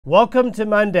Welcome to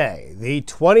Monday, the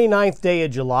 29th day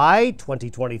of July,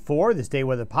 2024. This Day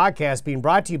Weather Podcast being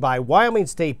brought to you by Wyoming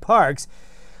State Parks.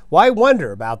 Why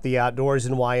wonder about the outdoors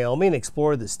in Wyoming?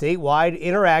 Explore the statewide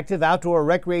interactive outdoor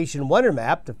recreation wonder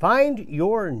map to find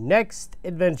your next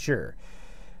adventure.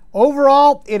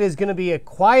 Overall, it is going to be a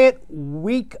quiet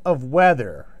week of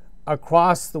weather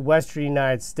across the western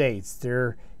United States.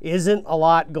 There isn't a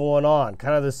lot going on,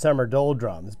 kind of the summer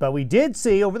doldrums. But we did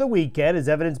see over the weekend, as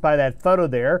evidenced by that photo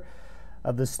there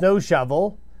of the snow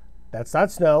shovel. That's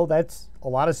not snow, that's a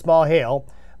lot of small hail.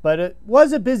 But it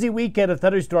was a busy weekend of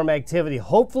thunderstorm activity.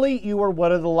 Hopefully you were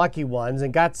one of the lucky ones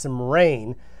and got some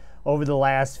rain over the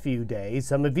last few days.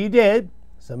 Some of you did,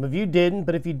 some of you didn't.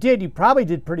 But if you did, you probably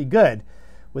did pretty good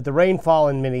with the rainfall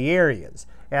in many areas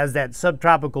as that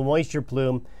subtropical moisture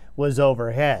plume was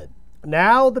overhead.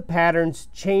 Now the pattern's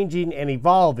changing and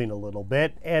evolving a little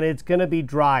bit, and it's going to be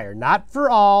drier. Not for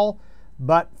all,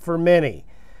 but for many.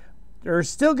 There are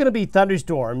still going to be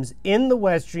thunderstorms in the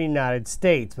western United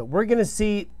States, but we're going to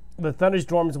see the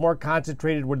thunderstorms more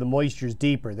concentrated where the moisture is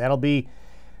deeper. That'll be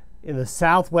in the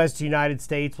southwest United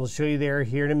States. We'll show you there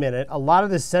here in a minute. A lot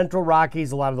of the central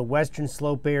Rockies, a lot of the western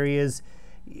slope areas,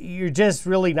 you're just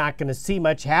really not going to see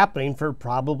much happening for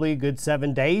probably a good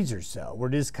 7 days or so. We're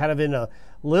just kind of in a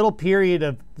little period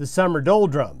of the summer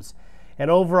doldrums. And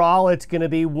overall, it's going to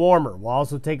be warmer. We'll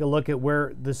also take a look at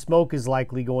where the smoke is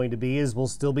likely going to be, as we'll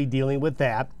still be dealing with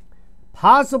that.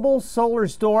 Possible solar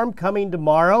storm coming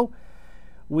tomorrow.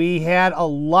 We had a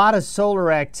lot of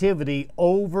solar activity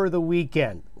over the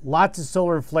weekend. Lots of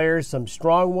solar flares, some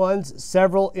strong ones,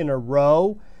 several in a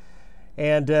row.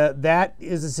 And that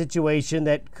is a situation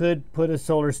that could put a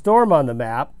solar storm on the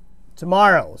map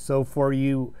tomorrow. So for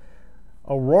you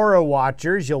aurora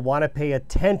watchers, you'll want to pay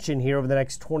attention here over the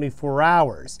next 24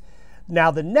 hours. Now,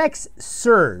 the next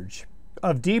surge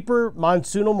of deeper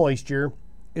monsoonal moisture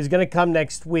is going to come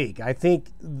next week. I think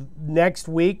next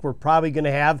week we're probably going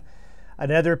to have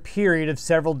another period of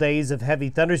several days of heavy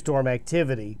thunderstorm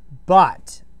activity.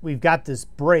 But we've got this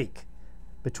break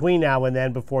between now and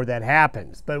then before that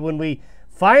happens. But when we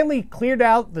finally cleared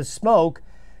out the smoke,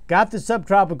 got the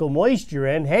subtropical moisture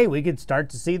in, hey, we could start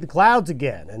to see the clouds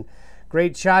again. And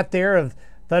great shot there of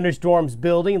thunderstorms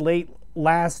building late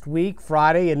last week,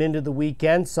 Friday and into the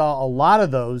weekend. Saw a lot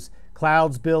of those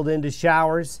clouds build into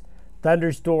showers,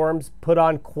 thunderstorms, put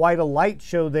on quite a light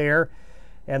show there.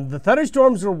 And the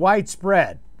thunderstorms were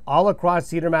widespread all across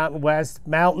the Intermountain West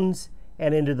mountains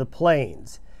and into the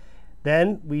plains.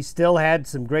 Then we still had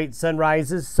some great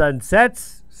sunrises,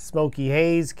 sunsets, smoky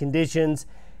haze conditions.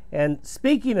 And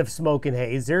speaking of smoke and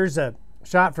haze, there's a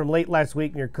shot from late last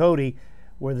week near Cody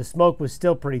where the smoke was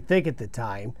still pretty thick at the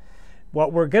time.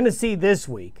 What we're going to see this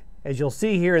week, as you'll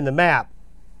see here in the map,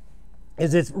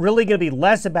 is it's really going to be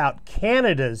less about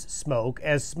Canada's smoke,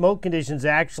 as smoke conditions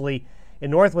actually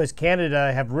in northwest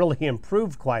Canada have really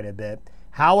improved quite a bit.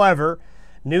 However,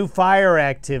 new fire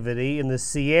activity in the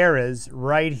Sierras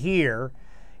right here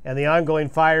and the ongoing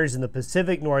fires in the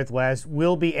Pacific Northwest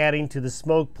will be adding to the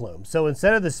smoke plume. So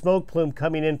instead of the smoke plume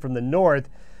coming in from the north,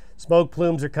 smoke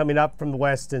plumes are coming up from the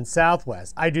west and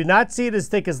southwest. I do not see it as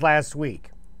thick as last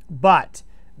week, but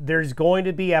there's going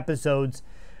to be episodes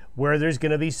where there's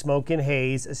going to be smoke and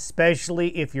haze,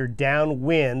 especially if you're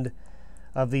downwind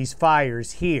of these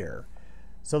fires here.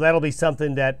 So that'll be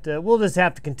something that we'll just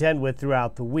have to contend with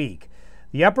throughout the week.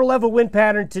 The upper level wind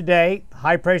pattern today,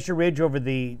 high pressure ridge over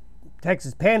the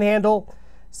Texas Panhandle,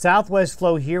 southwest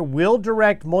flow here will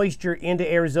direct moisture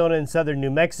into Arizona and southern New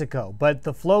Mexico, but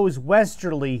the flow is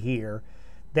westerly here.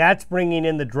 That's bringing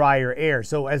in the drier air.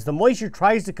 So as the moisture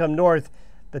tries to come north,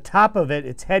 the top of it,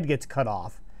 its head gets cut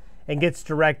off and gets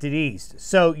directed east.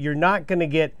 So you're not going to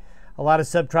get a lot of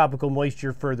subtropical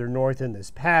moisture further north in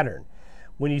this pattern.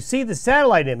 When you see the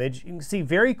satellite image, you can see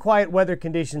very quiet weather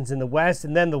conditions in the west,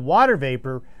 and then the water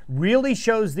vapor really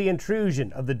shows the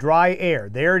intrusion of the dry air.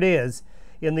 There it is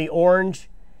in the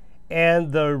orange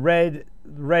and the red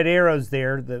arrows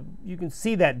there. You can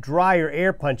see that drier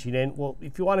air punching in. Well,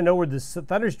 if you want to know where the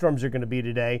thunderstorms are going to be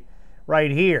today, right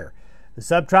here. The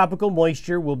subtropical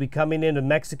moisture will be coming into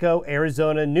Mexico,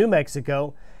 Arizona, New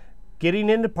Mexico, getting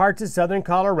into parts of southern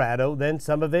Colorado. Then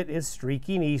some of it is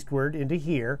streaking eastward into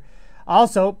here.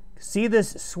 Also, see this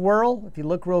swirl? If you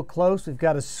look real close, we've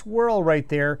got a swirl right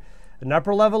there, an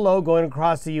upper level low going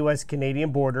across the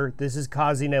U.S.-Canadian border. This is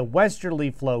causing a westerly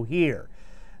flow here.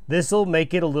 This will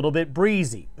make it a little bit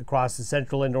breezy across the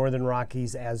central and northern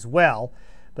Rockies as well.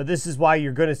 But this is why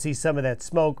you're going to see some of that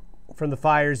smoke from the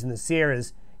fires in the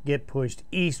Sierras get pushed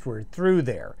eastward through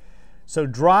there. So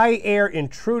dry air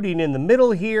intruding in the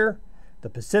middle here. The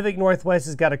Pacific Northwest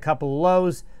has got a couple of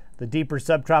lows. The deeper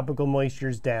subtropical moisture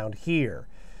is down here.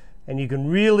 And you can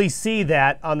really see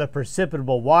that on the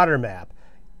precipitable water map.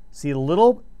 See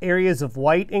little areas of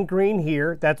white and green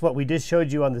here. That's what we just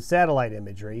showed you on the satellite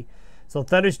imagery. So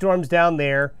thunderstorms down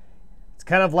there. It's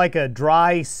kind of like a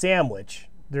dry sandwich.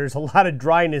 There's a lot of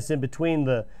dryness in between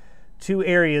the two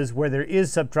areas where there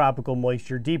is subtropical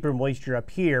moisture, deeper moisture up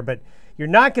here, but you're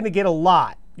not going to get a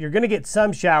lot. You're going to get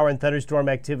some shower and thunderstorm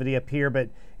activity up here, but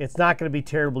it's not going to be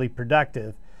terribly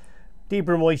productive.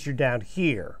 Deeper moisture down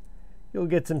here. You'll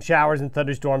get some showers and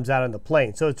thunderstorms out on the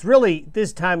plain. So it's really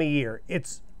this time of year.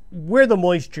 It's where the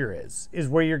moisture is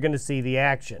where you're going to see the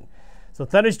action. So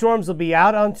thunderstorms will be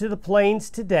out onto the plains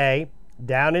today,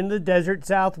 down in the desert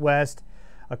southwest,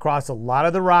 across a lot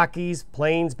of the Rockies,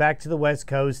 plains back to the west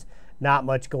coast. Not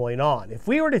much going on. If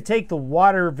we were to take the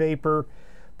water vapor,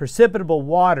 precipitable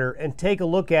water, and take a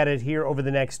look at it here over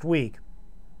the next week,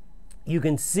 you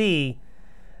can see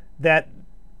that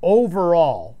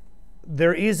overall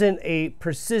there isn't a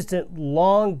persistent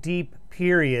long deep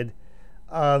period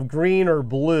of green or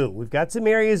blue. We've got some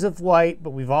areas of white,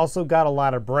 but we've also got a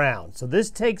lot of brown. So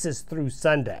this takes us through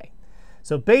Sunday.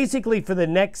 So basically for the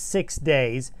next 6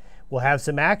 days, we'll have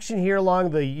some action here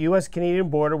along the U.S.-Canadian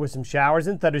border with some showers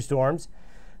and thunderstorms.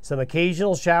 Some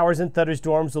occasional showers and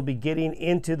thunderstorms will be getting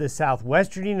into the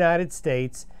southwestern United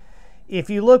States. If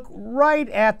you look right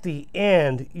at the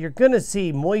end, you're going to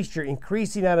see moisture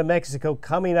increasing out of Mexico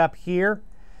coming up here,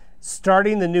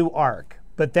 starting the new arc.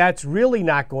 But that's really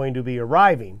not going to be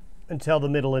arriving until the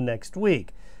middle of next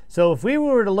week. So if we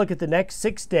were to look at the next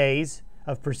 6 days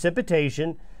of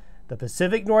precipitation, the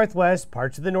Pacific Northwest,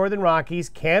 parts of the Northern Rockies,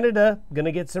 Canada, going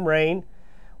to get some rain.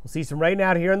 We'll see some rain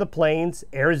out here in the plains,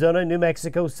 Arizona, New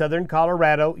Mexico, southern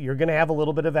Colorado. You're going to have a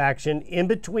little bit of action. In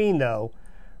between, though,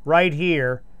 right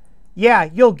here, yeah,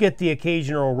 you'll get the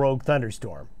occasional rogue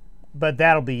thunderstorm, but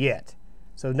that'll be it.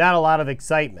 So not a lot of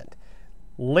excitement.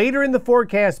 Later in the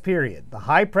forecast period, the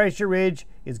high pressure ridge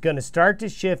is going to start to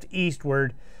shift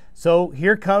eastward. So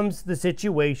here comes the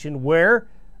situation where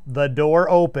the door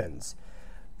opens.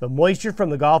 The moisture from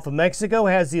the Gulf of Mexico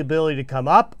has the ability to come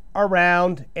up,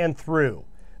 around, and through.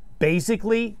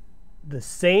 Basically, the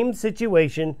same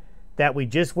situation that we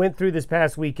just went through this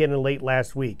past weekend and late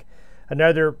last week.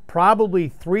 Another probably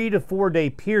 3 to 4 day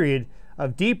period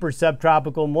of deeper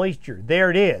subtropical moisture.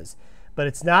 There it is. But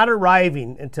it's not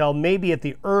arriving until maybe at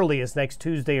the earliest next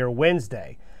Tuesday or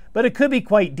Wednesday. But it could be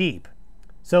quite deep.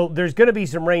 So there's going to be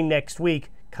some rain next week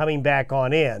coming back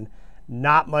on in.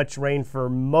 Not much rain for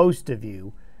most of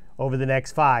you over the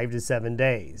next 5 to 7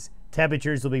 days.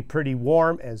 Temperatures will be pretty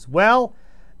warm as well.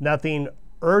 Nothing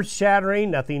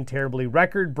earth-shattering, nothing terribly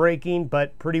record-breaking,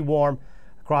 but pretty warm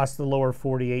across the lower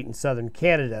 48 in southern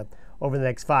Canada over the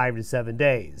next 5 to 7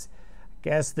 days.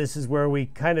 Guess this is where we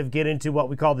kind of get into what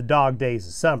we call the dog days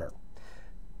of summer.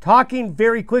 Talking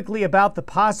very quickly about the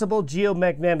possible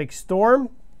geomagnetic storm.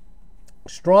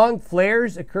 Strong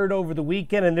flares occurred over the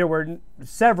weekend, and there were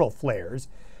several flares,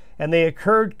 and they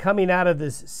occurred coming out of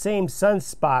this same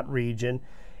sunspot region,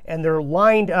 and they're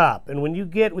lined up. And when you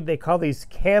get what they call these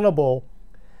cannibal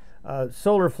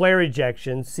solar flare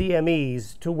ejections,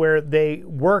 CMEs, to where they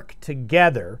work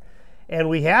together, and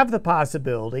we have the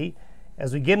possibility,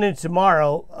 as we get into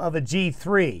tomorrow, of a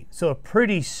G3, so a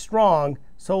pretty strong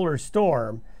solar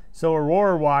storm. So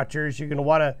aurora watchers, you're going to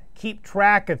want to keep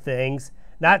track of things.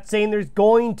 Not saying there's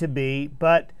going to be,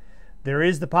 but there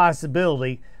is the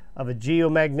possibility of a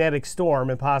geomagnetic storm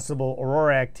and possible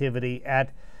aurora activity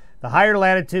at the higher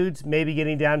latitudes, maybe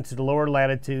getting down to the lower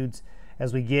latitudes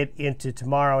as we get into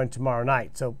tomorrow and tomorrow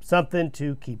night. So something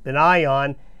to keep an eye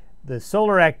on. The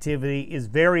solar activity is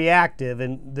very active,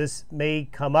 and this may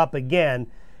come up again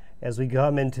as we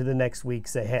come into the next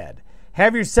weeks ahead.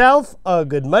 Have yourself a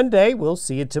good Monday. We'll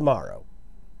see you tomorrow.